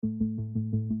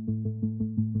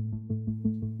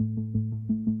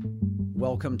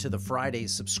Welcome to the Friday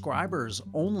subscribers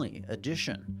only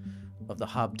edition of the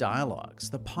Hub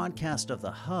Dialogues, the podcast of the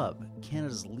Hub,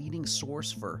 Canada's leading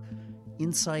source for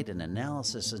insight and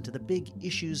analysis into the big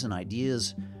issues and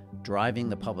ideas driving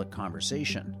the public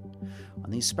conversation.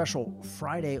 On these special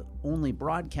Friday only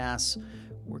broadcasts,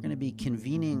 we're going to be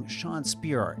convening Sean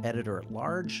Speer, our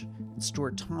editor-at-large, and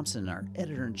Stuart Thompson, our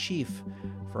editor-in-chief,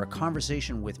 for a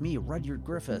conversation with me, Rudyard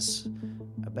Griffiths,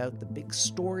 about the big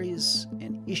stories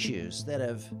and issues that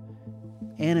have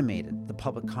animated the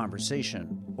public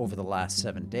conversation over the last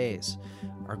 7 days.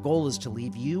 Our goal is to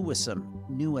leave you with some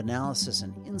new analysis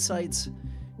and insights,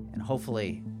 and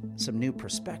hopefully some new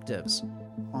perspectives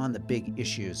on the big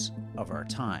issues of our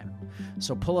time.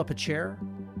 So pull up a chair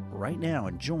right now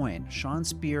and join Sean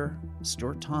Speer,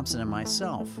 Stuart Thompson, and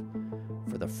myself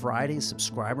for the Friday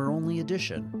subscriber-only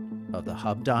edition of the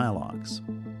Hub Dialogues.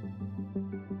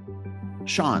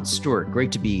 Sean, Stuart,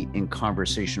 great to be in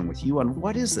conversation with you on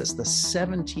what is this, the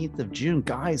 17th of June.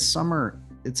 Guys, summer,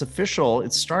 it's official.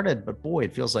 It started, but boy,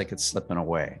 it feels like it's slipping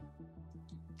away.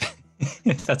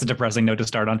 That's a depressing note to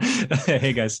start on.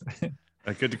 Hey, guys.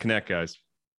 Good to connect, guys.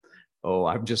 Oh,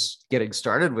 I'm just getting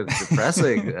started with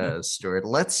depressing, Stuart.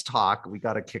 Let's talk. We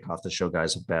got to kick off the show,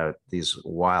 guys, about these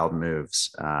wild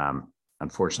moves,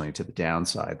 unfortunately, to the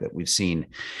downside that we've seen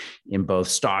in both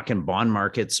stock and bond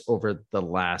markets over the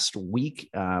last week.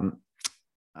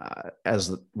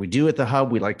 As we do at the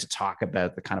Hub, we like to talk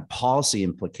about the kind of policy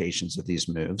implications of these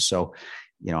moves. So,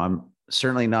 I'm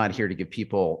certainly not here to give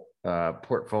people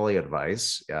portfolio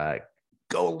advice.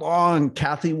 Go long,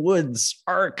 Cathie Wood's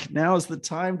ARC. Now is the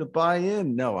time to buy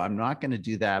in. No, I'm not going to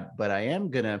do that, but I am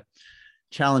going to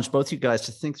challenge both you guys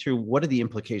to think through what are the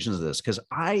implications of this, because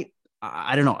I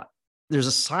don't know. There's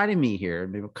a side of me here.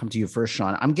 Maybe I'll come to you first,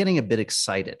 Sean. I'm getting a bit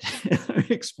excited. Let me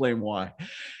explain why.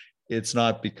 It's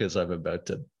not because I'm about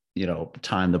to,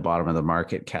 time the bottom of the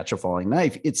market, catch a falling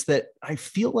knife. It's that I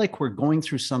feel like we're going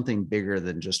through something bigger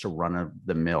than just a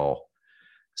run-of-the-mill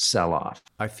sell-off.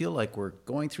 I feel like we're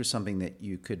going through something that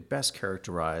you could best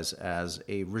characterize as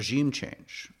a regime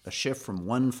change, a shift from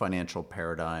one financial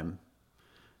paradigm,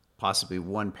 possibly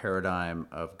one paradigm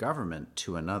of government,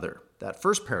 to another. That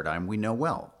first paradigm we know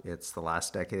well. It's the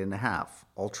last decade and a half.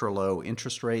 Ultra-low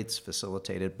interest rates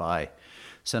facilitated by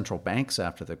central banks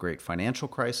after the great financial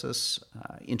crisis,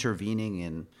 intervening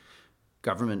in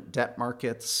government debt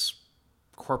markets,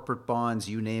 corporate bonds,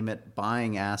 you name it,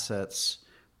 buying assets,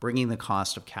 bringing the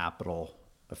cost of capital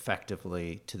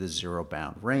effectively to the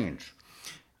zero-bound range.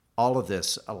 All of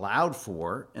this allowed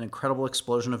for an incredible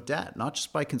explosion of debt, not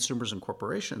just by consumers and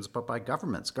corporations, but by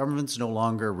governments. Governments no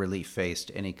longer really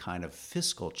faced any kind of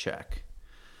fiscal check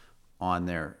on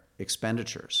their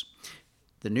expenditures.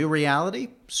 The new reality,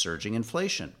 surging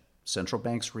inflation. Central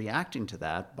banks reacting to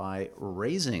that by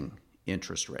raising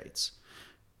interest rates.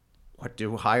 What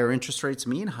do higher interest rates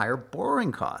mean? Higher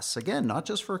borrowing costs. Again, not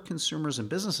just for consumers and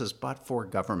businesses, but for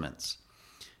governments.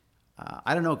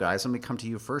 I don't know, guys. Let me come to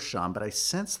you first, Sean, but I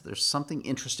sense there's something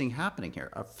interesting happening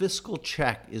here. A fiscal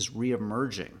check is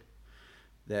reemerging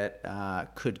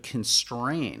that could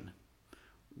constrain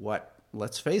what,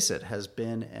 let's face it, has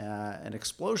been an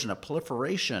explosion, a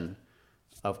proliferation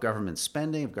of government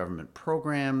spending, of government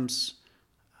programs.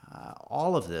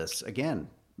 All of this, again,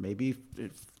 maybe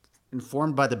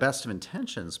informed by the best of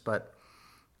intentions, but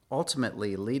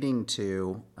ultimately leading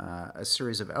to a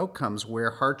series of outcomes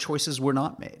where hard choices were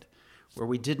not made, where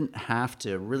we didn't have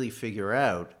to really figure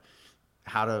out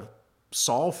how to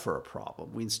solve for a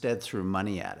problem. We instead threw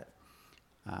money at it.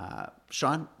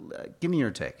 Sean, give me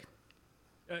your take.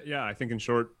 Yeah, I think in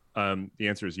short, the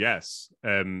answer is yes.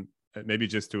 Maybe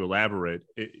just to elaborate,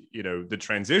 the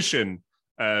transition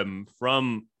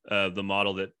from the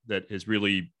model that has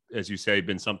really, as you say,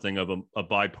 been something of a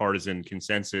bipartisan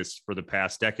consensus for the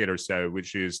past decade or so,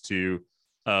 which is to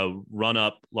run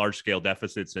up large-scale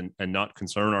deficits and not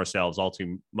concern ourselves all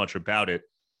too much about it.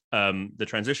 The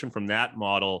transition from that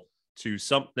model to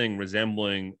something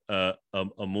resembling a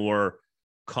more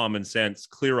common sense,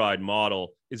 clear-eyed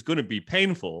model is going to be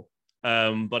painful.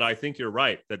 But I think you're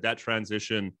right that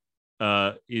transition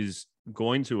is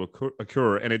going to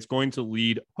occur, and it's going to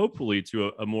lead, hopefully,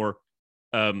 to a more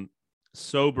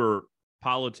sober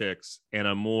politics and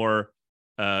a more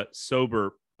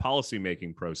sober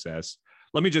policymaking process.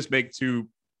 Let me just make two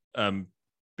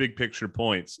big picture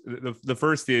points. The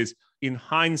first is, in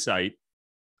hindsight,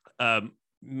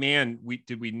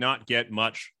 did we not get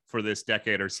much for this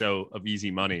decade or so of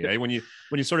easy money? Right? When you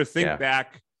sort of think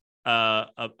back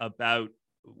about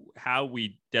how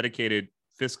we dedicated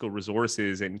fiscal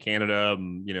resources in Canada,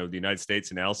 the United States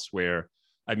and elsewhere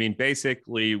I mean,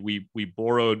 basically, we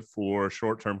borrowed for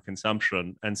short-term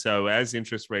consumption, and so as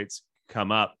interest rates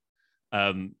come up,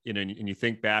 and you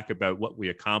think back about what we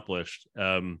accomplished,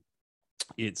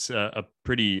 it's a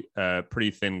pretty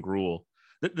thin gruel.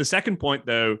 The second point,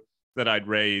 though, that I'd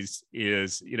raise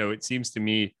is, it seems to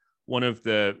me one of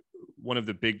the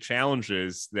big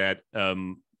challenges that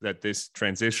that this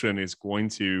transition is going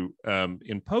to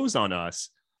impose on us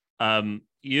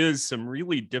is some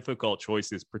really difficult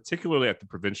choices, particularly at the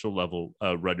provincial level,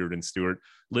 Rudyard and Stewart.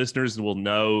 Listeners will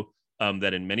know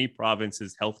that in many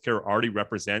provinces, healthcare already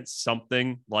represents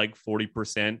something like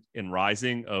 40% in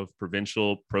rising of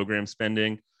provincial program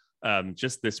spending.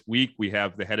 Just this week, we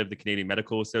have the head of the Canadian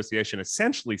Medical Association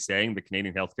essentially saying the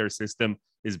Canadian healthcare system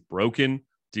is broken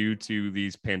due to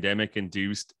these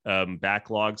pandemic-induced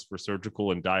backlogs for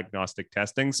surgical and diagnostic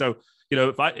testing. So,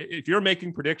 if you're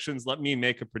making predictions, let me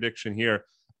make a prediction here.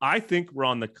 I think we're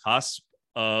on the cusp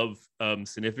of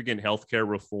significant healthcare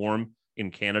reform in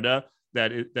Canada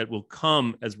that will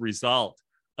come as a result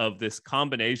of this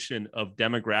combination of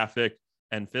demographic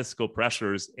and fiscal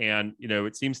pressures. And,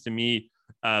 it seems to me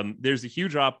there's a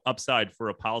huge upside for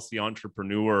a policy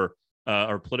entrepreneur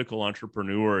or political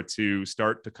entrepreneur to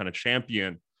start to kind of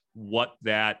champion what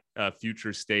that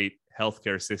future state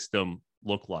healthcare system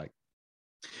look like.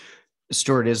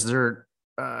 Stuart, is there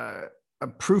a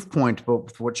proof point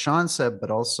both what Sean said, but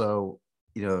also,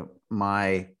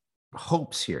 my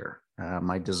hopes here,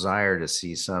 my desire to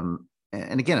see some,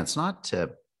 and again, it's not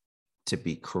to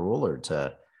be cruel or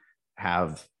to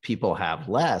have people have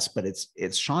less, but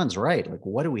it's Sean's right. Like,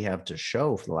 what do we have to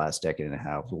show for the last decade and a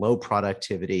half? Low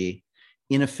productivity,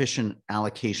 inefficient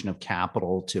allocation of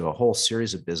capital to a whole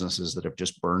series of businesses that have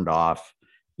just burned off,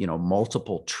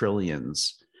 multiple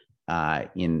trillions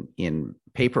in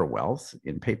paper wealth,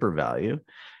 in paper value.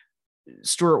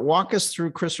 Stuart, walk us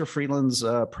through Christopher Freeland's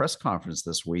press conference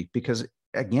this week, because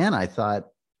again, I thought,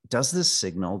 does this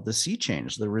signal the sea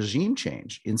change, the regime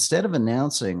change? Instead of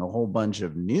announcing a whole bunch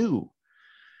of new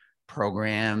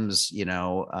programs,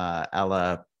 a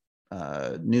la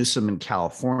Newsom in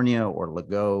California or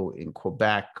Legault in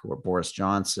Quebec or Boris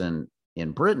Johnson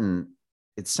in Britain,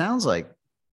 it sounds like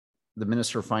the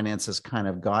Minister of Finance has kind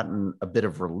of gotten a bit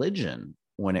of religion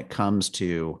when it comes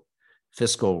to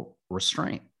fiscal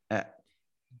restraint.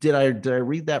 Did I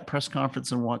read that press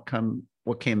conference and what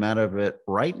came out of it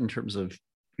right in terms of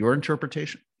your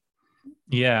interpretation?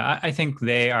 Yeah, I think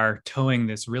they are towing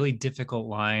this really difficult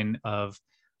line of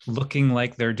looking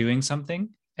like they're doing something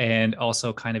and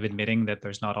also kind of admitting that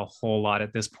there's not a whole lot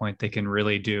at this point they can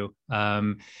really do.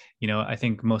 I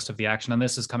think most of the action on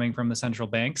this is coming from the central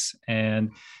banks.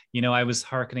 And, I was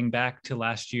hearkening back to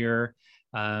last year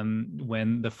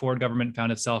when the Ford government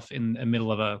found itself in the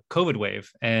middle of a COVID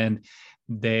wave and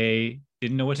they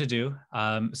didn't know what to do.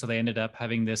 So they ended up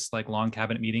having this long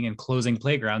cabinet meeting and closing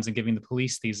playgrounds and giving the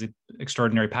police these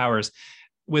extraordinary powers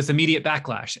with immediate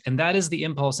backlash. And that is the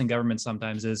impulse in government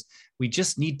sometimes, is we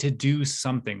just need to do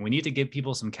something. We need to give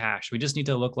people some cash. We just need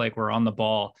to look like we're on the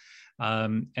ball.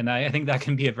 And I think that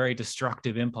can be a very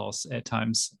destructive impulse at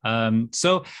times.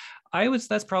 So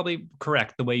that's probably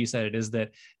correct. The way you said it is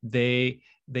that they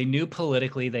knew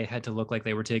politically they had to look like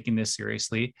they were taking this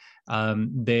seriously.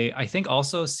 They, I think,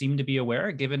 also seemed to be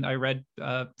aware, given I read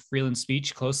Freeland's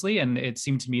speech closely, and it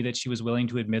seemed to me that she was willing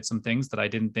to admit some things that I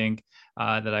didn't think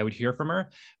that I would hear from her.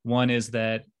 One is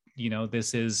that,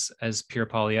 this is, as Pierre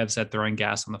Poilievre said, throwing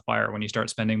gas on the fire when you start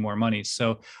spending more money.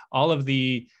 So all of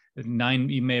the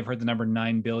you may have heard the number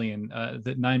 9 billion,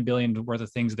 the 9 billion worth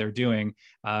of things they're doing.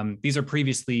 These are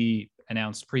previously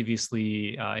announced,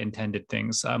 previously intended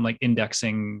things, like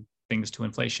indexing things to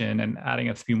inflation and adding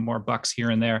a few more bucks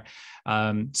here and there.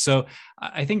 So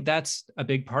I think that's a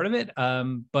big part of it.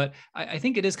 But I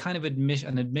think it is kind of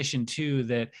an admission too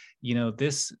that,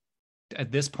 this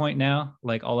at this point now,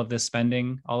 like all of this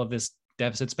spending, all of this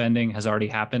deficit spending has already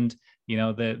happened.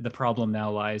 The problem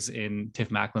now lies in Tiff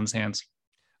Macklin's hands.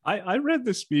 I read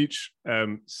the speech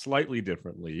slightly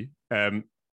differently.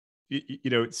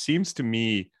 It seems to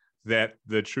me that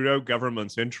the Trudeau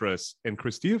government's interests and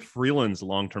Chrystia Freeland's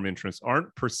long-term interests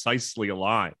aren't precisely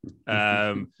aligned.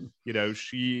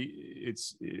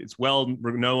 It's well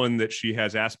known that she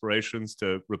has aspirations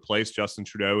to replace Justin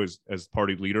Trudeau as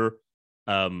party leader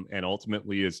and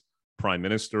ultimately as prime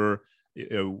minister.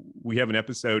 We have an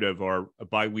episode of our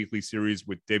bi-weekly series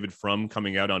with David Frum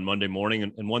coming out on Monday morning.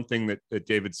 And one thing that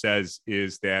David says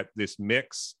is that this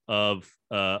mix of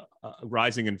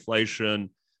rising inflation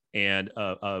and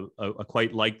a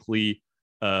quite likely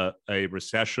a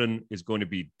recession is going to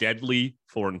be deadly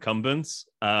for incumbents.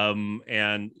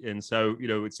 And so,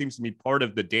 it seems to me part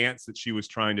of the dance that she was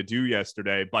trying to do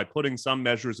yesterday by putting some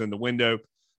measures in the window,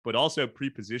 but also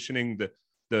pre-positioning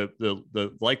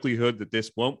the likelihood that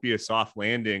this won't be a soft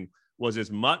landing was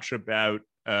as much about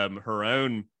her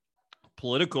own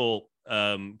political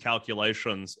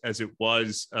calculations as it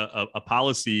was a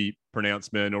policy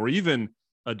pronouncement or even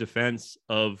a defense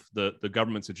of the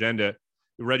government's agenda.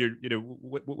 Rudyard,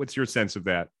 what's your sense of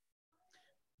that?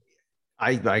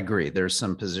 I agree. There's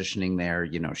some positioning there.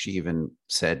 She even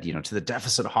said, to the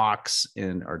deficit hawks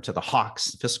or to the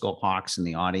hawks, fiscal hawks in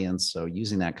the audience. So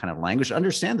using that kind of language,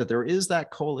 understand that there is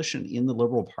that coalition in the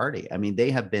Liberal Party. I mean,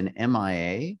 they have been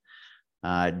MIA,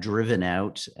 driven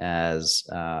out as,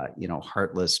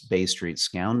 heartless Bay Street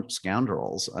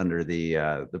scoundrels under the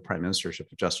prime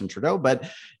ministership of Justin Trudeau. But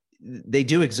they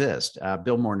do exist.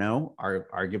 Bill Morneau,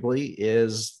 arguably,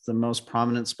 is the most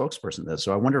prominent spokesperson there.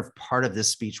 So I wonder if part of this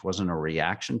speech wasn't a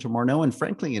reaction to Morneau and,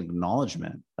 frankly, an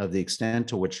acknowledgement of the extent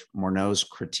to which Morneau's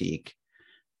critique,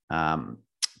 pushed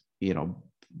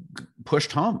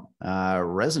home,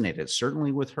 resonated,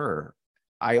 certainly with her.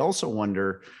 I also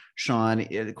wonder, Sean,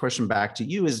 the question back to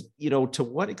you is, to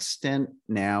what extent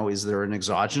now is there an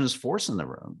exogenous force in the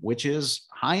room, which is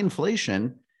high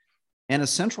inflation and a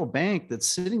central bank that's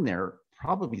sitting there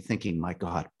probably thinking, my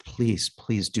God, please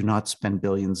do not spend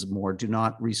billions more. Do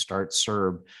not restart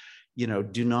CERB.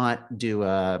 Do not do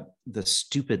the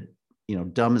stupid,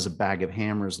 dumb as a bag of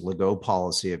hammers Legault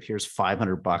policy of here's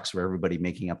 $500 for everybody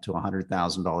making up to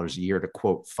 $100,000 a year to,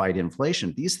 quote, fight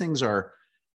inflation. These things are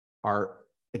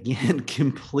again,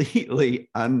 completely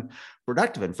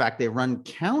unproductive. In fact, they run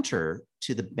counter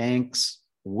to the bank's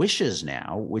wishes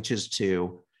now, which is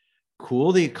to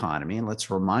cool the economy. And let's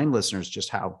remind listeners just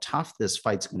how tough this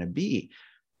fight's going to be.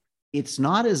 It's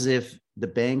not as if the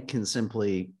bank can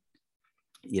simply,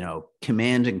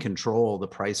 command and control the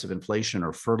price of inflation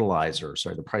or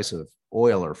the price of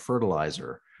oil or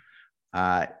fertilizer.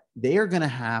 They are going to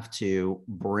have to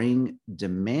bring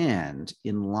demand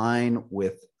in line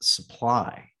with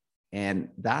supply. And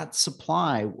that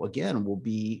supply, again, will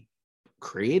be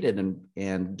created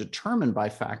and determined by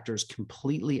factors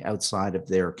completely outside of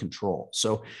their control.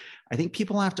 So I think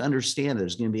people have to understand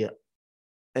there's going to be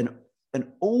an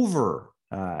over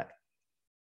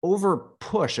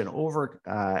push and over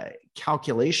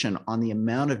calculation on the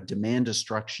amount of demand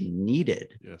destruction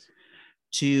needed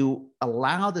to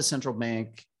allow the central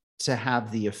bank to have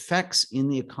the effects in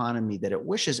the economy that it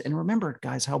wishes. And remember,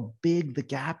 guys, how big the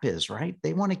gap is, right?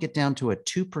 They want to get down to a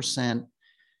 2%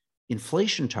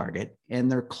 inflation target,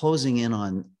 and they're closing in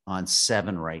on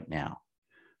 7 right now.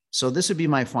 So this would be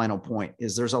my final point,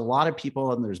 is there's a lot of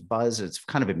people and there's buzz. It's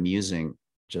kind of amusing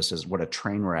just as what a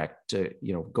train wreck to,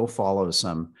 go follow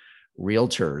some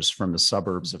realtors from the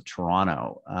suburbs of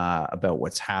Toronto about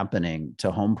what's happening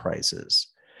to home prices,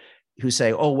 who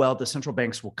say, oh, well, the central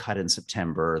banks will cut in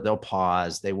September. They'll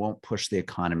pause. They won't push the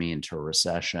economy into a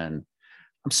recession.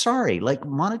 I'm sorry,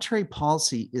 monetary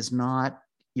policy is not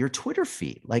your Twitter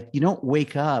feed. You don't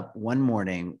wake up one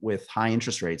morning with high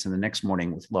interest rates and the next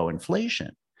morning with low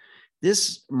inflation.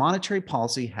 This monetary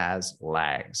policy has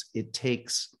lags. It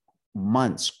takes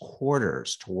months,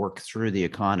 quarters to work through the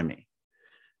economy.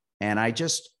 And I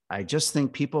just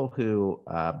think people who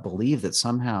believe that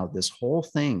somehow this whole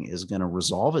thing is going to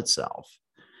resolve itself,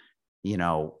 in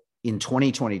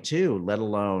 2022, let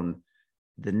alone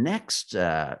the next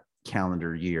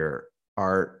calendar year,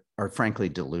 are frankly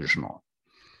delusional.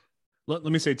 Let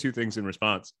me say 2 things in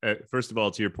response. First of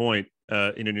all, to your point,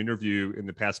 in an interview in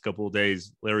the past couple of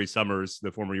days, Larry Summers,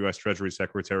 the former U.S. Treasury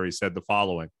Secretary, said the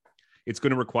following: it's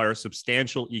going to require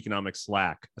substantial economic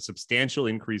slack, a substantial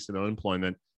increase in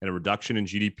unemployment, and a reduction in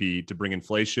GDP to bring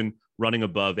inflation running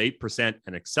above 8%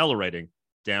 and accelerating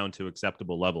down to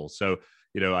acceptable levels. So,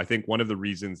 I think one of the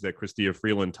reasons that Chrystia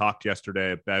Freeland talked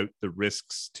yesterday about the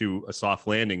risks to a soft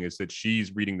landing is that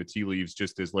she's reading the tea leaves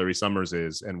just as Larry Summers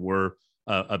is, and we're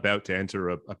about to enter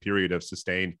a period of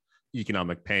sustained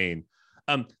economic pain.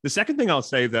 The second thing I'll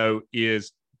say, though,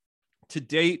 is to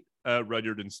date,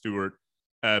 Rudyard and Stewart,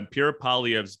 Pierre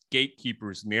Poilievre's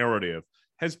gatekeepers narrative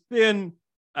has been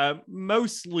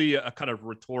mostly a kind of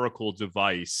rhetorical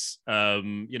device.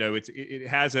 It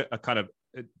has a kind of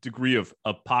a degree of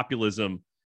populism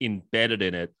embedded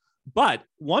in it. But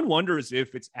one wonders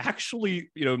if it's actually,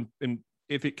 and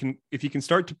if you can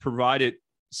start to provide it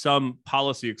some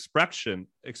policy expression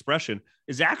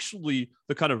is actually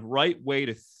the kind of right way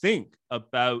to think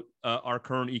about our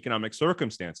current economic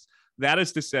circumstances. That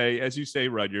is to say, as you say,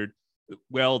 Rudyard,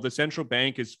 well, the central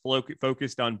bank is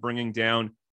focused on bringing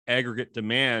down aggregate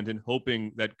demand and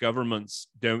hoping that governments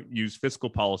don't use fiscal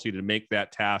policy to make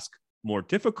that task more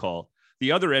difficult.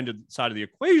 The other side of the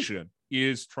equation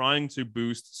is trying to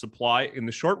boost supply in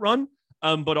the short run,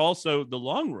 but also the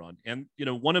long run. And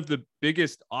one of the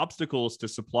biggest obstacles to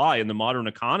supply in the modern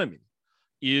economy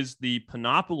is the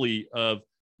panoply of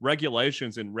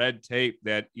regulations and red tape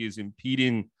that is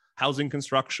impeding housing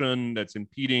construction, that's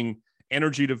impeding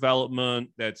energy development,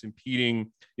 that's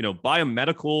impeding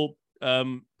biomedical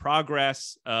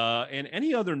progress, and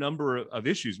any other number of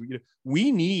issues.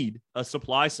 We need a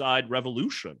supply side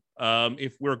revolution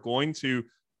if we're going to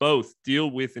both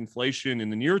deal with inflation in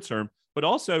the near term, but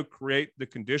also create the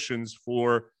conditions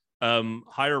for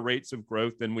higher rates of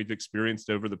growth than we've experienced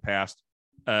over the past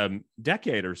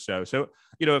decade or so. So,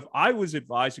 if I was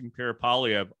advising Pierre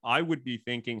Poilievre, I would be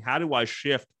thinking, how do I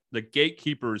shift the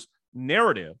gatekeepers'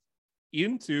 narrative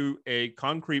into a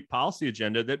concrete policy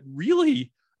agenda that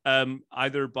really,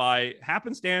 either by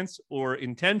happenstance or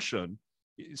intention,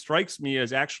 strikes me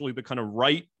as actually the kind of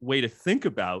right way to think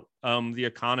about the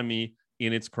economy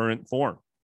in its current form.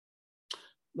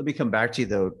 Let me come back to you,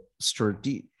 though, Stuart.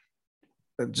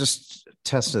 Just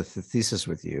test the thesis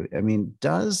with you. I mean,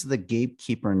 does the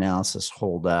gatekeeper analysis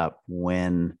hold up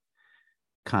when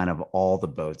kind of all the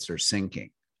boats are sinking?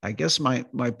 I guess my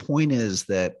point is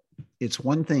that it's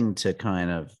one thing to kind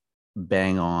of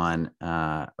bang on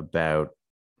about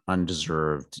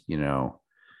undeserved,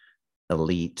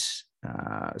 elite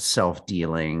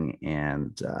self-dealing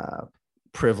and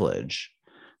privilege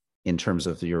in terms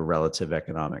of your relative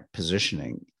economic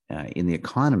positioning in the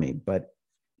economy. But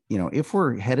if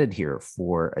we're headed here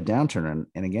for a downturn,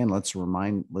 and again, let's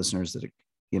remind listeners that,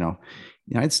 the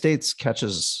United States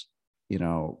catches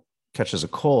a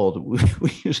cold,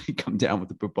 we usually come down with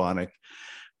the bubonic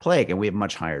plague, and we have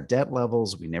much higher debt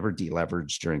levels. We never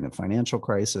deleveraged during the financial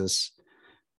crisis.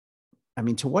 I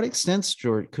mean, to what extent,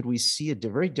 Stuart, could we see a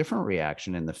very different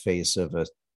reaction in the face of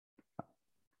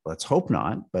let's hope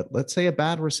not, but let's say a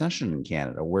bad recession in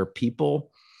Canada, where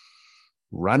people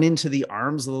run into the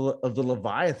arms of the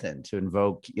Leviathan, to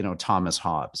invoke, Thomas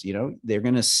Hobbes? They're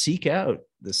going to seek out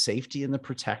the safety and the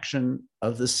protection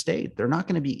of the state. They're not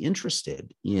going to be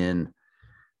interested in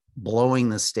blowing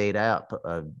the state up,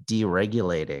 of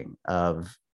deregulating,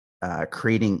 of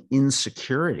creating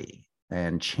insecurity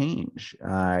and change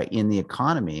in the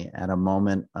economy at a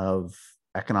moment of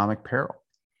economic peril.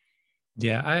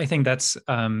 Yeah, I think that's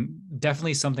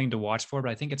definitely something to watch for,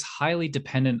 but I think it's highly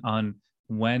dependent on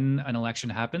when an election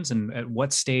happens and at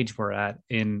what stage we're at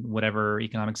in whatever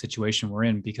economic situation we're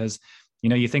in. Because,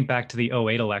 you think back to the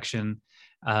 2008 election,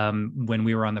 when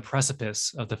we were on the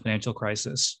precipice of the financial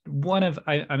crisis.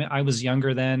 I was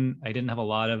younger then. I didn't have a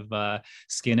lot of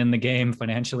skin in the game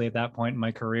financially at that point in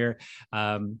my career.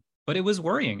 But it was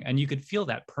worrying, and you could feel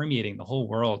that permeating the whole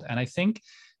world. And I think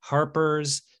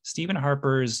Stephen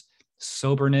Harper's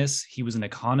soberness, he was an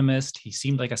economist, he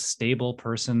seemed like a stable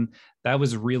person. That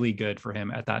was really good for him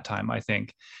at that time, I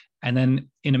think. And then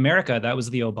in America, that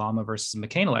was the Obama versus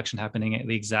McCain election happening at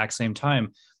the exact same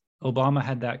time. Obama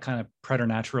had that kind of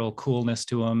preternatural coolness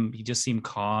to him. He just seemed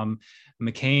calm.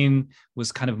 McCain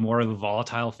was kind of more of a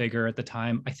volatile figure at the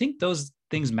time. I think those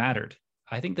things mattered.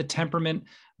 I think the temperament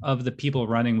of the people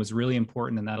running was really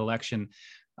important in that election.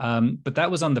 But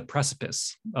that was on the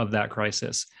precipice of that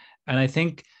crisis. And I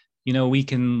think, we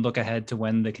can look ahead to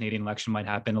when the Canadian election might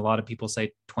happen. A lot of people say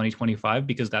 2025,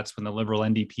 because that's when the Liberal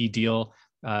NDP deal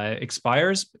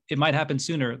expires. It might happen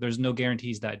sooner. There's no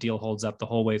guarantees that deal holds up the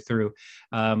whole way through.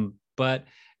 But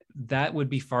that would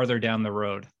be farther down the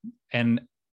road. And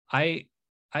I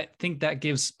think that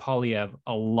gives Poilievre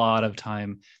a lot of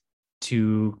time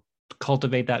to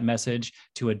cultivate that message,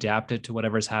 to adapt it to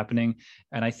whatever's happening.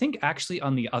 And I think actually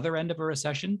on the other end of a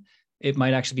recession, it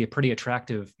might actually be a pretty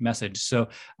attractive message. So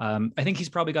I think he's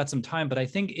probably got some time, but I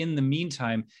think in the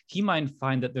meantime, he might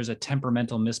find that there's a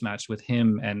temperamental mismatch with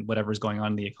him and whatever's going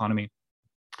on in the economy.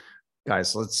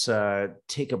 Guys, let's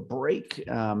take a break.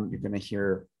 You're going to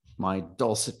hear my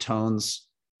dulcet tones,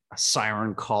 a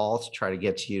siren call to try to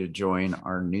get you to join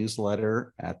our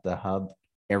newsletter at the Hub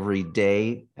every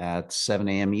day at 7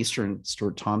 a.m. Eastern.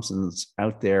 Stuart Thompson's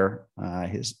out there,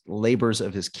 his labors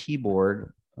of his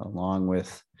keyboard, along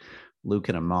with Luke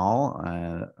and Amal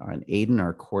and Aiden,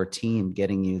 our core team,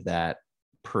 getting you that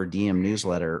per diem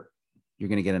newsletter. You're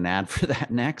going to get an ad for that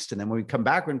next. And then when we come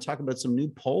back, we're going to talk about some new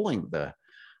polling the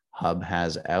Hub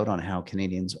has out on how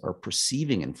Canadians are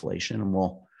perceiving inflation. And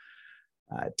we'll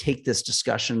take this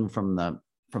discussion from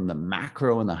the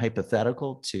macro and the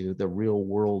hypothetical to the real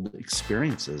world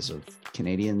experiences of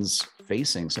Canadians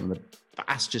facing some of the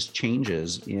fastest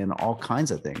changes in all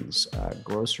kinds of things,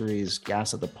 groceries,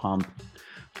 gas at the pump,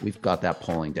 We've got that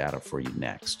polling data for you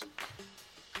next.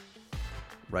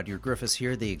 Rudyard Griffiths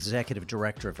here, the Executive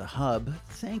Director of The Hub.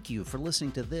 Thank you for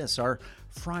listening to this, our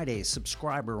Friday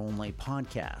subscriber-only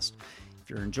podcast. If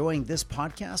you're enjoying this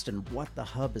podcast and what The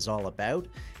Hub is all about,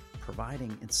 providing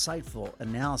insightful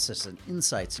analysis and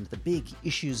insights into the big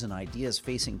issues and ideas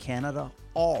facing Canada,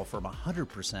 all from a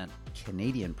 100%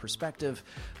 Canadian perspective,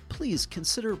 please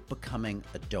consider becoming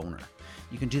a donor.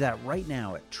 You can do that right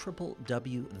now at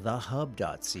www.thehub.ca.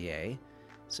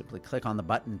 Simply click on the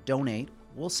button Donate.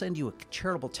 We'll send you a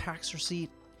charitable tax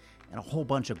receipt and a whole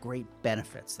bunch of great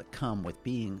benefits that come with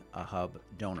being a Hub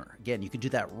donor. Again, you can do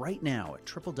that right now at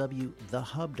www.thehub.ca.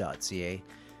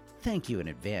 Thank you in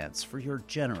advance for your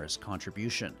generous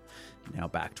contribution. Now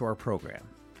back to our program.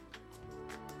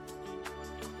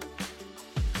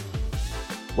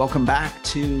 Welcome back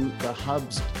to the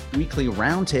Hub's weekly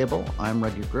roundtable. I'm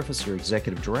Rudyard Griffiths, your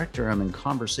Executive Director. I'm in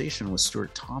conversation with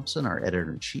Stuart Thompson, our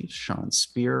Editor-in-Chief, Sean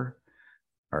Spear,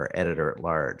 our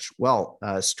Editor-at-Large. Well,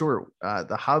 Stuart,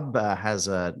 the Hub has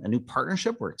a new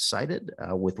partnership. We're excited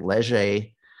with Leger,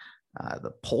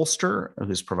 the pollster,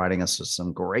 who's providing us with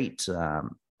some great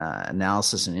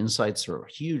analysis and insights through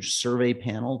a huge survey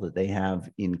panel that they have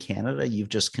in Canada. You've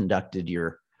just conducted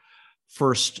your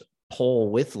first poll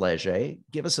with Leger.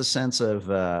 Give us a sense of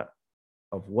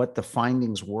what the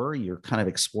findings were. You're kind of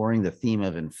exploring the theme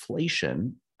of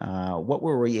inflation. What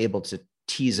were we able to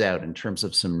tease out in terms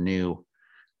of some new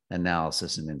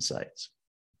analysis and insights?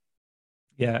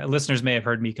 Yeah, listeners may have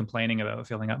heard me complaining about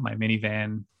filling up my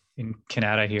minivan in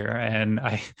Canada here, and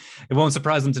it won't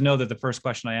surprise them to know that the first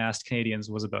question I asked Canadians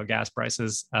was about gas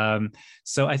prices.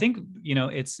 So I think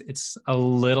it's a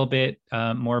little bit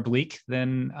more bleak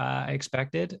than I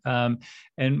expected. And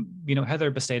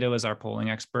Heather Bastedo is our polling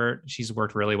expert. She's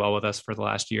worked really well with us for the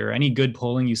last year. Any good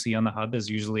polling you see on the Hub is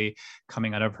usually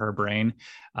coming out of her brain.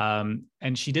 And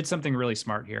she did something really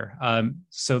smart here.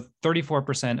 So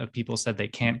 34% of people said they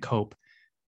can't cope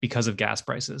because of gas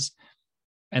prices.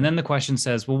 And then the question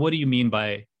says, well, what do you mean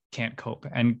by can't cope?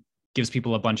 And gives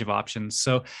people a bunch of options.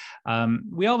 So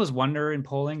we always wonder in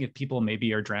polling if people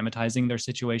maybe are dramatizing their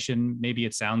situation. Maybe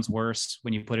it sounds worse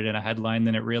when you put it in a headline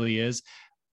than it really is.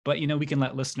 But, we can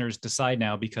let listeners decide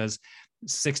now, because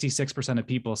 66% of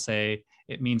people say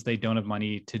it means they don't have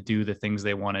money to do the things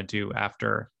they want to do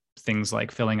after things like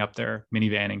filling up their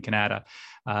minivan in Canada.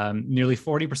 Nearly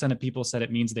 40% of people said it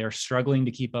means they are struggling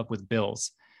to keep up with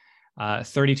bills.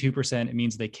 32%, it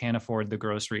means they can't afford the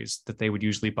groceries that they would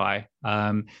usually buy.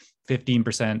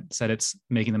 15% said it's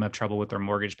making them have trouble with their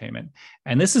mortgage payment.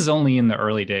 And this is only in the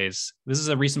early days. This is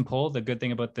a recent poll. The good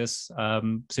thing about this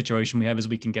situation we have is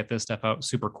we can get this stuff out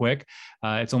super quick.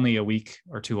 It's only a week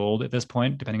or two old at this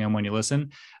point, depending on when you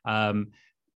listen.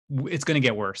 It's going to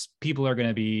get worse. People are going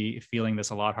to be feeling this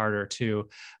a lot harder too.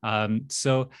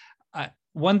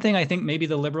 One thing I think maybe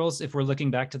the Liberals, if we're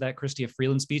looking back to that Chrystia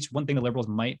Freeland speech, one thing the Liberals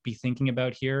might be thinking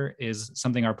about here is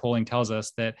something our polling tells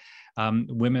us, that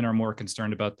women are more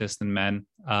concerned about this than men.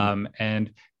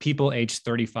 And people aged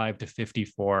 35 to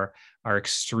 54 are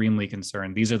extremely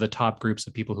concerned. These are the top groups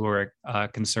of people who are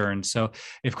concerned. So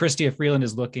if Chrystia Freeland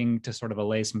is looking to sort of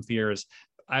allay some fears,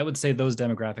 I would say those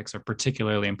demographics are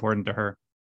particularly important to her.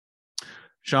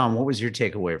 Sean, what was your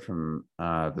takeaway from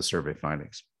the survey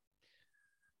findings?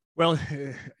 Well,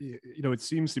 it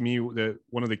seems to me that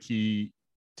one of the key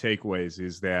takeaways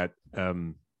is that,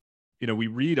 we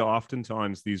read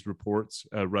oftentimes these reports,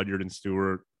 Rudyard and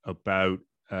Stuart, about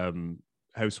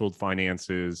household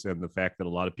finances and the fact that a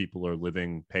lot of people are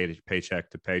living paycheck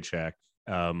to paycheck.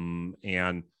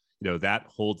 And that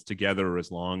holds together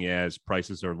as long as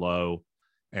prices are low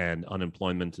and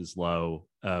unemployment is low,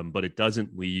 but it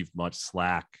doesn't leave much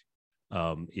slack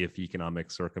if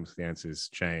economic circumstances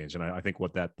change. And I think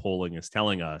what that polling is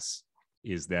telling us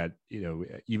is that,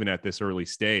 even at this early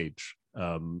stage,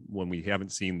 when we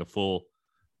haven't seen the full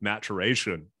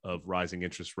maturation of rising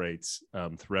interest rates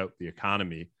throughout the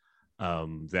economy,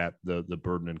 that the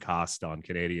burden and cost on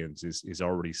Canadians is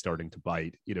already starting to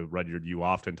bite. Rudyard, you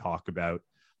often talk about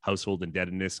household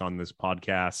indebtedness on this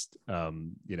podcast.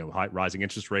 Rising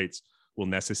interest rates will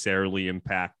necessarily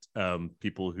impact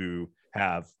people who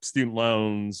have student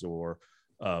loans or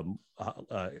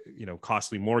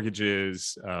costly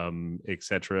mortgages, et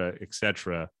cetera, et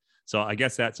cetera. So I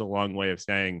guess that's a long way of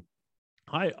saying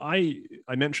I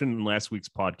mentioned in last week's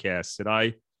podcast that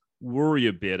I worry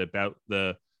a bit about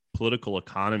the political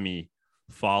economy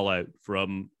fallout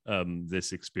from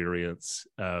this experience.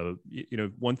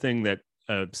 One thing that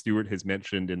Stuart has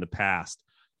mentioned in the past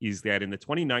is that in the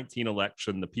 2019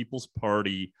 election, the People's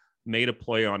Party made a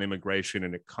play on immigration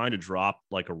and it kind of dropped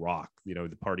like a rock.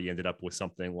 The party ended up with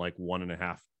something like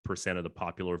 1.5% of the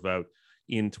popular vote.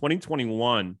 In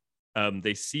 2021,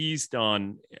 they seized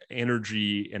on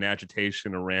energy and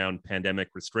agitation around pandemic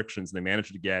restrictions, and they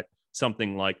managed to get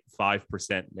something like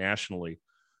 5% nationally.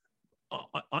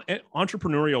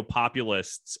 Entrepreneurial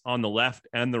populists on the left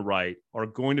and the right are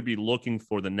going to be looking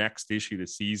for the next issue to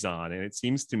seize on. And it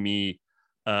seems to me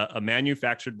a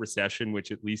manufactured recession,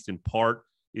 which at least in part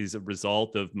is a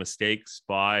result of mistakes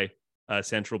by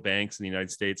central banks in the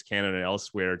United States, Canada, and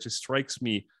elsewhere, just strikes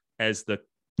me as the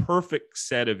perfect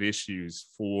set of issues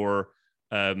for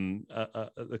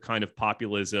the kind of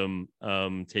populism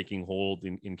taking hold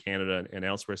in Canada and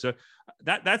elsewhere. So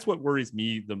that's what worries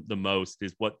me the most,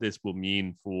 is what this will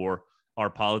mean for our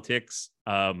politics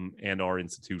and our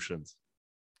institutions.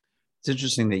 It's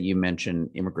interesting that you mentioned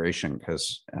immigration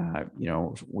because,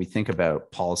 we think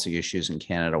about policy issues in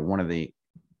Canada. One of the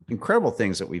incredible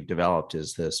things that we've developed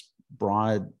is this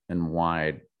broad and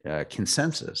wide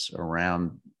consensus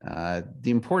around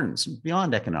the importance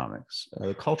beyond economics,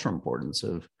 the cultural importance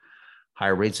of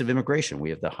higher rates of immigration. We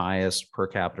have the highest per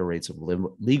capita rates of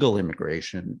legal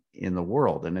immigration in the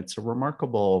world. And it's a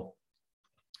remarkable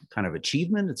kind of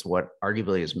achievement. It's what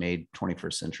arguably has made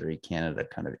 21st century Canada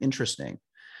kind of interesting.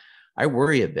 I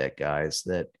worry a bit, guys,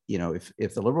 that,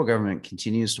 if the Liberal government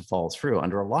continues to fall through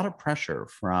under a lot of pressure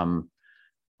from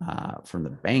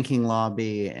the banking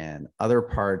lobby and other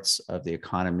parts of the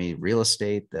economy, real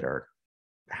estate that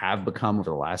have become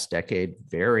over the last decade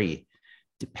very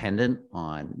dependent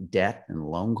on debt and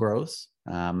loan growth.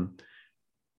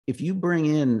 If you bring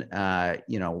in,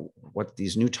 what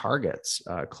these new targets,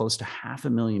 close to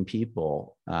 500,000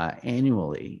 people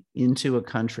annually into a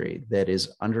country that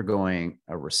is undergoing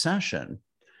a recession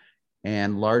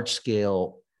and large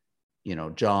scale,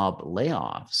 job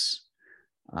layoffs,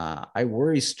 I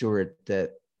worry, Stuart,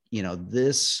 that,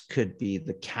 this could be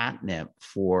the catnip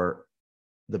for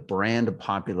the brand of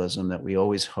populism that we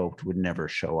always hoped would never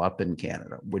show up in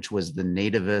Canada, which was the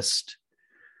nativist,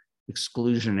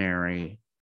 exclusionary,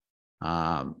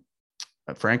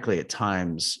 frankly, at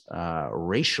times,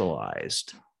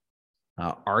 racialized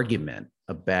argument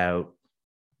about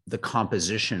the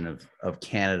composition of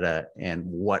Canada and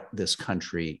what this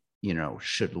country,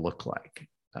 should look like.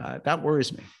 That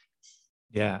worries me.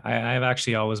 Yeah, I've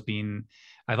actually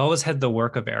I've always had the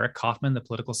work of Eric Kaufman, the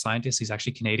political scientist. He's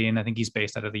actually Canadian. I think he's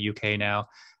based out of the UK now.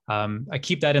 I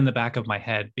keep that in the back of my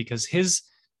head because his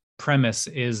premise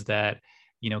is that,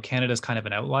 Canada's kind of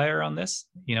an outlier on this.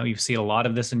 You've seen a lot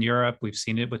of this in Europe. We've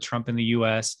seen it with Trump in the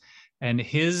US. And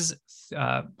his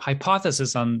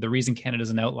hypothesis on the reason Canada's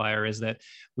an outlier is that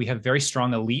we have very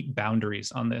strong elite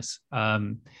boundaries on this.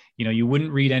 You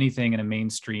wouldn't read anything in a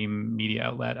mainstream media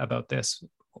outlet about this.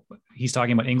 He's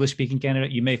talking about English-speaking Canada.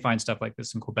 You may find stuff like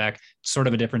this in Quebec, sort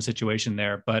of a different situation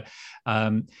there. But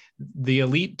the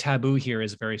elite taboo here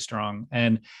is very strong.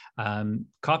 And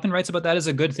Kaufman writes about that as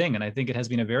a good thing. And I think it has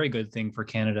been a very good thing for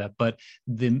Canada. But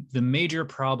the major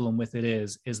problem with it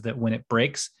is that when it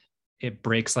breaks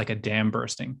like a dam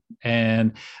bursting.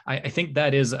 And I think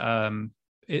that is,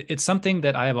 it's something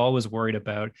that I have always worried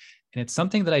about. And it's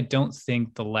something that I don't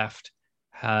think the left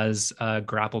has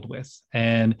grappled with.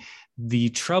 And the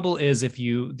trouble is, if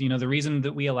the reason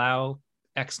that we allow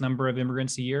X number of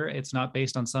immigrants a year, it's not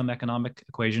based on some economic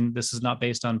equation. This is not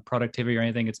based on productivity or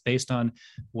anything. It's based on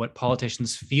what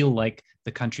politicians feel like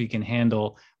the country can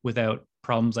handle without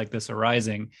problems like this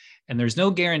arising. And there's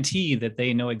no guarantee that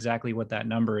they know exactly what that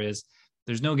number is.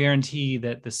 There's no guarantee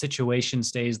that the situation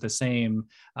stays the same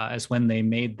as when they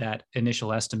made that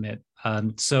initial estimate.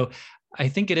 So I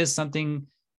think it is something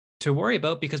to worry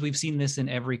about because we've seen this in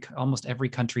almost every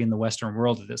country in the Western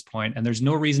world at this point, and there's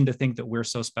no reason to think that we're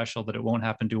so special that it won't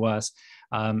happen to us.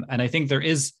 And I think there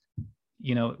is,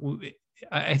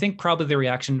 I think probably the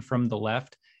reaction from the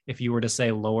left, if you were to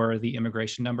say lower the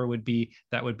immigration number, would be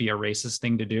a racist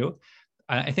thing to do.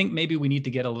 I think maybe we need to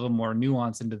get a little more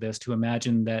nuance into this to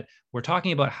imagine that we're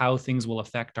talking about how things will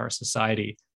affect our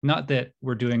society, not that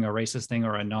we're doing a racist thing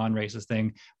or a non-racist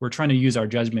thing. We're trying to use our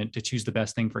judgment to choose the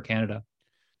best thing for Canada.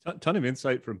 Ton of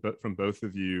insight from both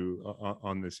of you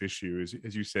on this issue.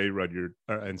 As you say, Rudyard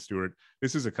and Stuart,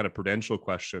 this is a kind of prudential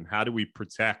question. How do we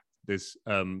protect this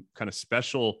kind of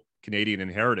special Canadian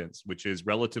inheritance, which is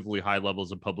relatively high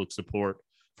levels of public support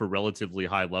for relatively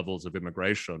high levels of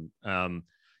immigration?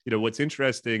 What's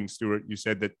interesting, Stuart, you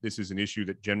said that this is an issue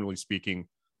that, generally speaking,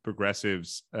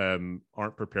 progressives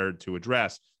aren't prepared to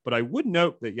address. But I would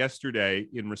note that yesterday,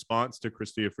 in response to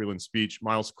Chrystia Freeland's speech,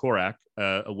 Miles Korak,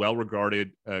 a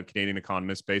well-regarded Canadian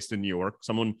economist based in New York,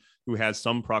 someone who has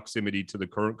some proximity to the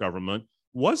current government,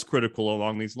 was critical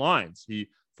along these lines. He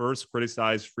first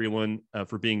criticized Freeland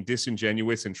for being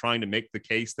disingenuous and trying to make the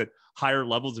case that higher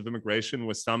levels of immigration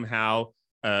was somehow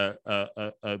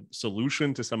a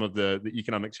solution to some of the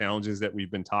economic challenges that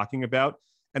we've been talking about.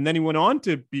 And then he went on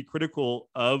to be critical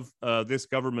of this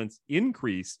government's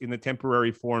increase in the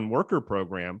temporary foreign worker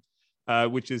program,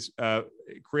 which is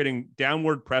creating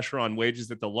downward pressure on wages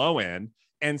at the low end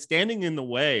and standing in the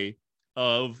way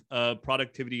of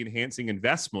productivity enhancing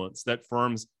investments that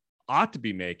firms ought to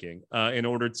be making in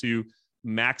order to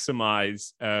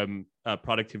maximize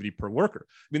productivity per worker.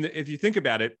 I mean, if you think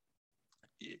about it,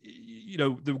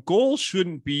 the goal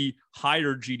shouldn't be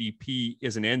higher GDP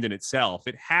as an end in itself.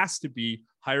 It has to be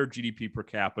higher GDP per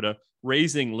capita,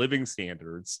 raising living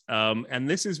standards. And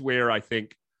this is where I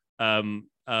think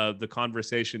the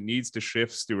conversation needs to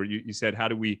shift, Stuart. You said, how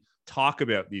do we talk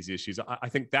about these issues? I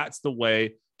think that's the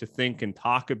way to think and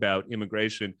talk about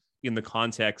immigration in the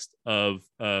context of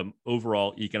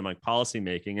overall economic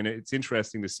policymaking. And it's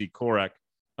interesting to see Korek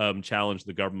challenge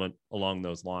the government along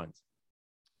those lines.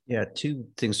 Yeah, two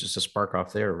things just to spark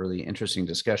off there. A really interesting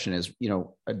discussion is,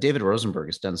 David Rosenberg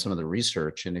has done some of the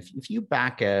research. And if you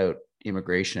back out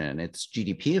immigration and its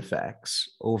GDP effects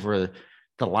over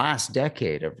the last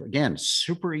decade of, again,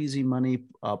 super easy money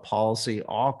policy,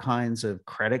 all kinds of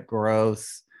credit growth,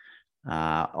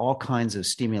 all kinds of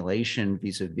stimulation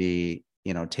vis-a-vis,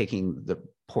 taking the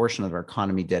portion of our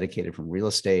economy dedicated from real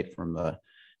estate from the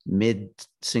mid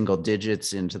single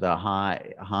digits into the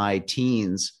high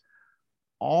teens,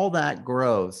 all that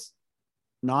growth,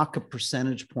 knock a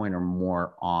percentage point or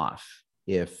more off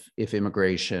if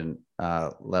immigration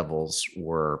levels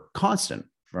were constant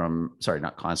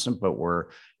not constant, but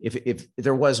if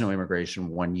there was no immigration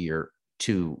one year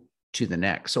to the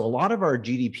next. So a lot of our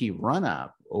GDP run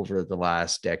up over the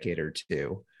last decade or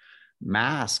two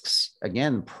masks,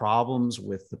 again, problems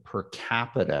with the per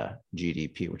capita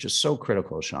GDP, which is so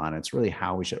critical, Sean. It's really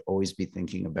how we should always be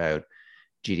thinking about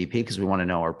GDP, because we want to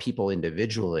know, are people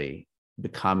individually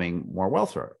becoming more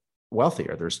wealthier?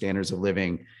 Their standards of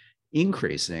living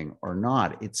increasing or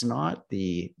not? It's not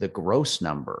the gross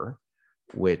number,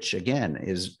 which again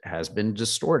has been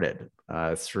distorted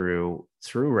through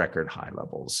record high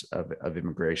levels of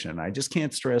immigration. I just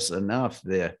can't stress enough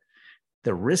the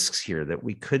risks here that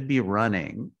we could be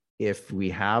running if we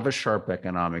have a sharp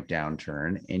economic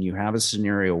downturn and you have a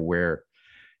scenario where,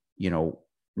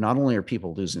 not only are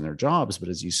people losing their jobs, but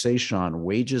as you say, Sean,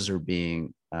 wages are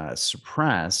being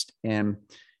suppressed. And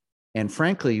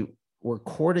frankly, we're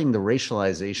courting the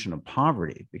racialization of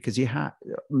poverty, because you have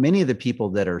many of the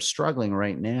people that are struggling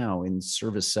right now in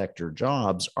service sector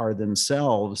jobs are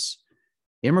themselves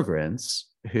immigrants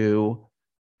who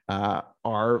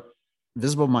are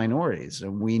visible minorities.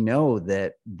 And we know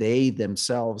that they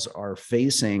themselves are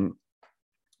facing,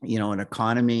 an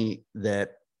economy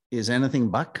that is anything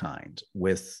but kind,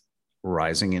 with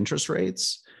rising interest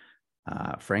rates.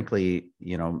 Frankly,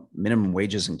 minimum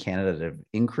wages in Canada have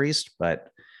increased, but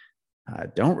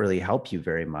don't really help you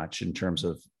very much in terms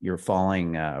of your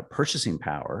falling purchasing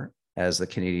power, as the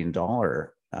Canadian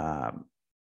dollar,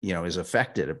 is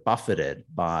buffeted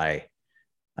by,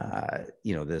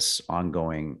 this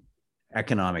ongoing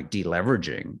economic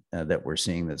deleveraging that we're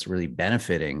seeing that's really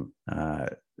benefiting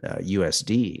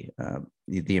USD,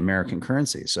 the American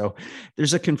currency. So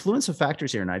there's a confluence of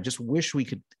factors here. And I just wish we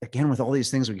could, again, with all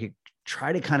these things, we could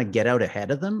try to kind of get out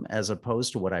ahead of them, as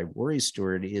opposed to what I worry,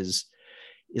 Stuart, is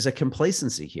a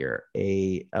complacency here,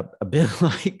 a bit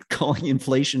like calling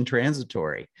inflation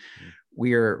transitory.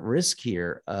 We're at risk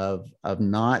here of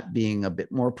not being a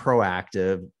bit more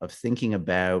proactive, of thinking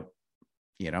about,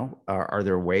 are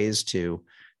there ways to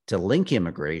link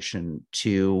immigration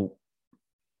to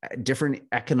different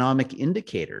economic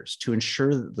indicators to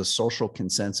ensure that the social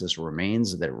consensus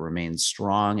remains, that it remains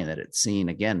strong, and that it's seen,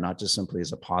 again, not just simply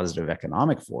as a positive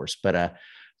economic force, but a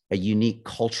unique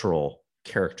cultural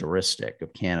characteristic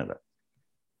of Canada.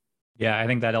 Yeah, I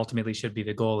think that ultimately should be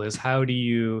the goal, is how do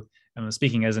you, I'm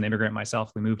speaking as an immigrant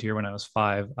myself, we moved here when I was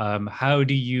 5. How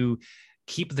do you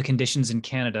keep the conditions in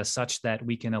Canada such that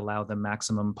we can allow the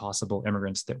maximum possible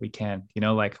immigrants that we can?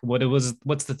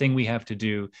 What's the thing we have to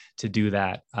do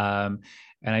that? And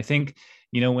I think,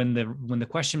 when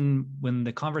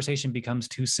the conversation becomes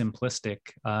too simplistic,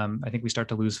 I think we start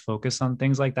to lose focus on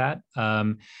things like that.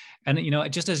 And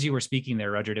just as you were speaking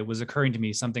there, Rudyard, it was occurring to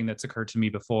me something that's occurred to me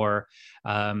before.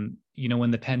 When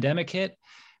the pandemic hit,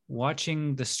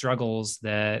 watching the struggles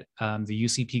that the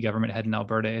UCP government had in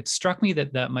Alberta, it struck me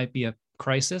that might be a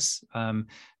crisis,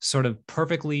 sort of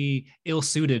perfectly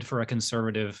ill-suited for a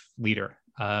conservative leader.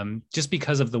 just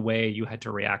because of the way you had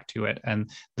to react to it and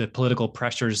the political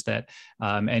pressures that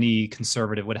any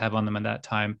conservative would have on them at that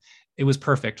time. It was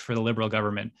perfect for the Liberal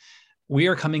government. We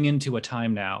are coming into a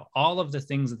time now. All of the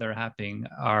things that are happening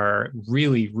are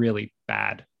really, really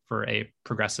bad for a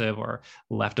progressive or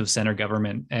left of center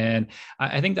government. And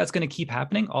I think that's going to keep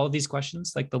happening. All of these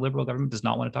questions, like the Liberal government does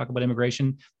not want to talk about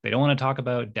immigration. They don't want to talk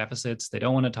about deficits. They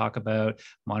don't want to talk about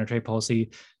monetary policy.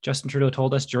 Justin Trudeau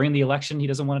told us during the election, he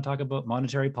doesn't want to talk about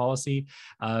monetary policy.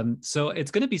 So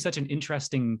it's going to be such an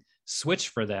interesting switch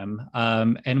for them.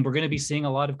 And we're going to be seeing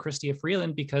a lot of Chrystia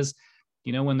Freeland because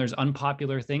when there's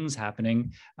unpopular things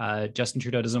happening, Justin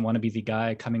Trudeau doesn't want to be the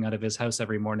guy coming out of his house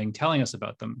every morning telling us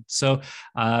about them. So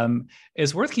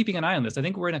it's worth keeping an eye on this. I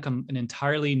think we're in an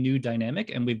entirely new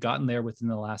dynamic, and we've gotten there within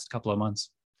the last couple of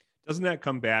months. Doesn't that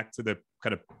come back to the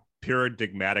kind of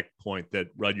paradigmatic point that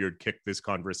Rudyard kicked this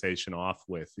conversation off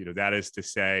with? That is to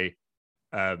say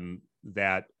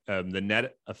that the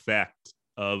net effect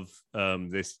of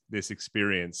this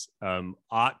experience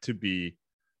ought to be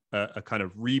a kind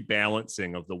of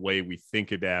rebalancing of the way we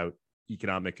think about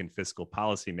economic and fiscal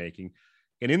policy making.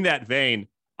 And in that vein,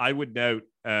 I would note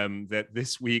that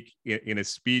this week in a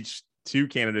speech to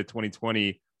Canada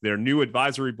 2020, their new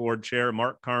advisory board chair,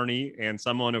 Mark Carney, and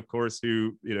someone, of course,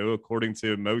 who, according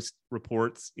to most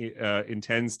reports,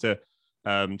 intends to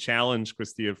challenge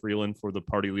Chrystia Freeland for the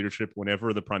party leadership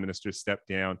whenever the prime minister stepped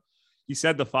down. He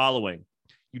said the following: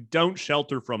 "You don't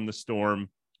shelter from the storm,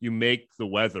 you make the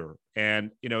weather."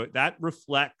 And, that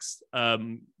reflects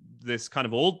this kind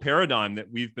of old paradigm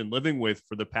that we've been living with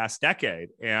for the past decade.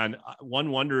 And one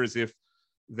wonders if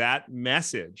that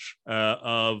message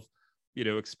of,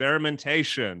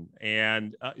 experimentation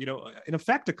and, in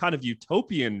effect, a kind of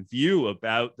utopian view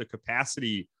about the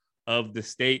capacity of the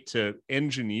state to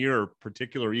engineer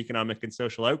particular economic and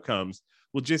social outcomes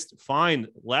will just find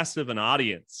less of an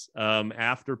audience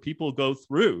after people go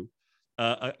through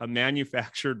a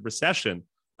manufactured recession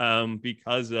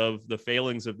because of the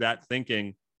failings of that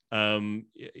thinking,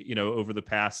 over the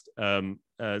past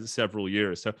several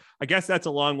years. So I guess that's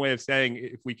a long way of saying,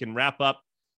 if we can wrap up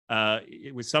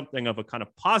it was something of a kind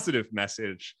of positive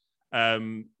message,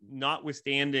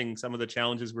 notwithstanding some of the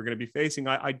challenges we're going to be facing,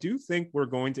 I do think we're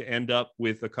going to end up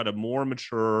with a kind of more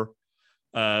mature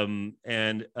and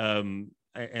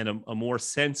a more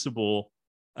sensible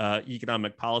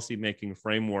economic policy making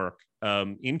framework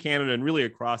in Canada and really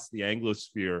across the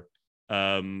Anglosphere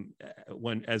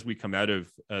as we come out of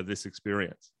this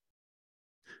experience.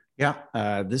 Yeah,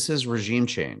 this is regime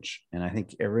change, and I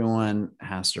think everyone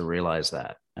has to realize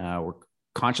that. We're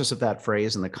conscious of that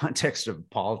phrase in the context of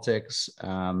politics,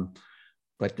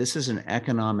 but this is an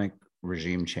economic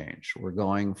regime change. We're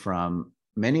going from,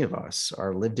 many of us,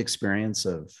 our lived experience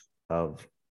of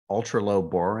ultra low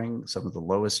borrowing, some of the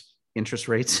lowest interest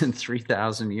rates in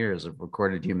 3,000 years of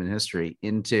recorded human history,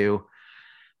 into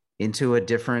a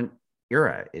different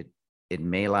era. It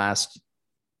may last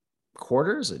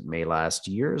quarters, it may last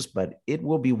years, but it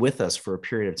will be with us for a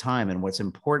period of time. And what's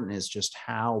important is just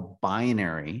how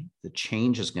binary the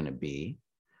change is going to be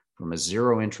from a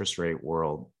zero interest rate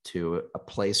world to a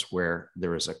place where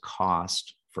there is a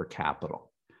cost for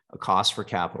capital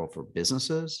for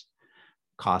businesses,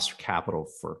 cost of capital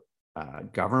for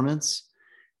governments,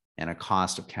 and a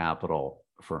cost of capital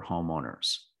for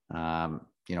homeowners.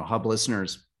 Hub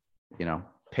listeners,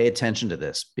 pay attention to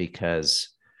this, because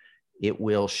it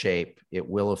will shape, it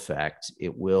will affect,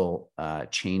 it will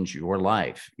change your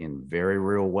life in very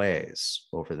real ways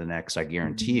over the next, I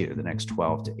guarantee you, the next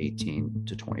 12 to 18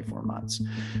 to 24 months.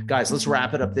 Guys, let's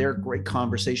wrap it up there. Great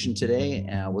conversation today.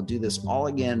 We'll do this all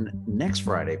again next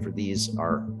Friday for these,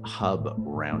 our Hub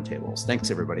Roundtables.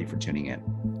 Thanks, everybody, for tuning in.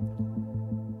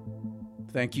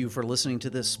 Thank you for listening to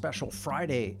this special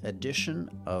Friday edition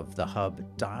of the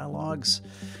Hub Dialogues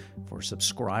for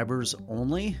subscribers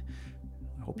only.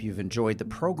 I hope you've enjoyed the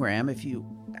program. If you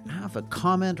have a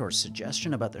comment or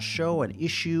suggestion about the show, an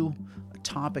issue, a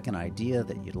topic, an idea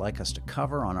that you'd like us to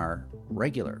cover on our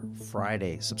regular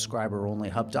Friday subscriber-only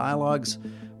Hub Dialogues,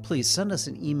 please send us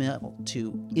an email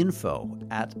to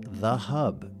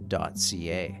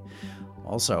info@thehub.ca.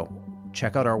 Also,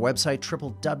 check out our website,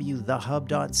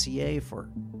 www.thehub.ca, for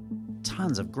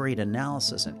tons of great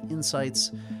analysis and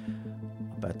insights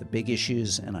about the big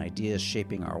issues and ideas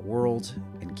shaping our world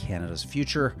and Canada's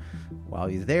future. While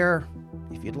you're there,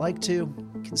 if you'd like to,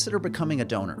 consider becoming a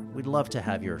donor. We'd love to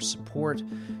have your support.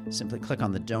 Simply click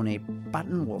on the donate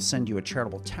button. We'll send you a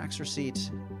charitable tax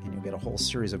receipt, and you'll get a whole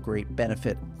series of great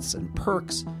benefits and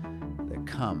perks that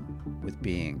come with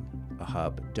being a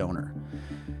Hub donor.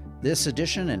 This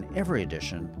edition and every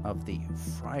edition of the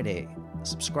Friday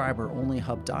subscriber-only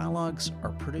Hub Dialogues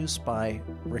are produced by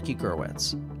Ricky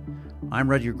Gerwitz. I'm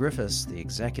Rudyard Griffiths, the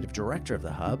Executive Director of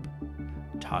the Hub.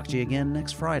 Talk to you again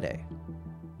next Friday.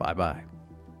 Bye-bye.